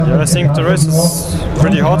Yeah, I think the race is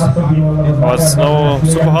pretty hot. Well, it's no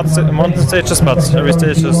super hot mountain stages, but every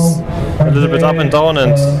stage is a little bit up and down,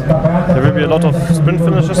 and there will be a lot of sprint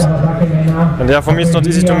finishes. And yeah, for me it's not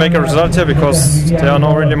easy to make a result here because there are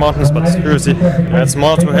no really mountains, but we will see. Yeah, it's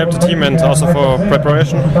more to help the team and also for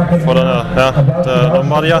preparation for the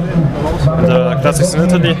Lombardia and the Classics in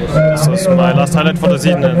Italy. This was my last highlight for the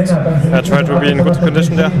season, and I try to be in good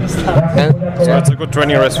condition there. So it's a good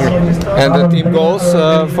training race for me. And the team goals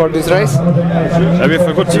for this race? Yeah, we have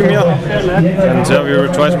a good team here, and yeah, we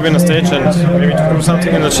will try to win a stage and maybe to do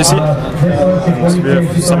something in the GC. And we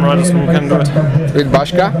have some riders who can do it. With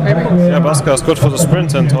Baška, maybe? Yeah, Baška is good for the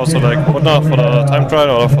sprint and also like Bodnar for the time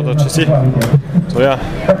trial or for the GC. So yeah,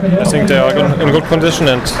 I think they are in good condition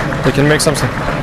and they can make something.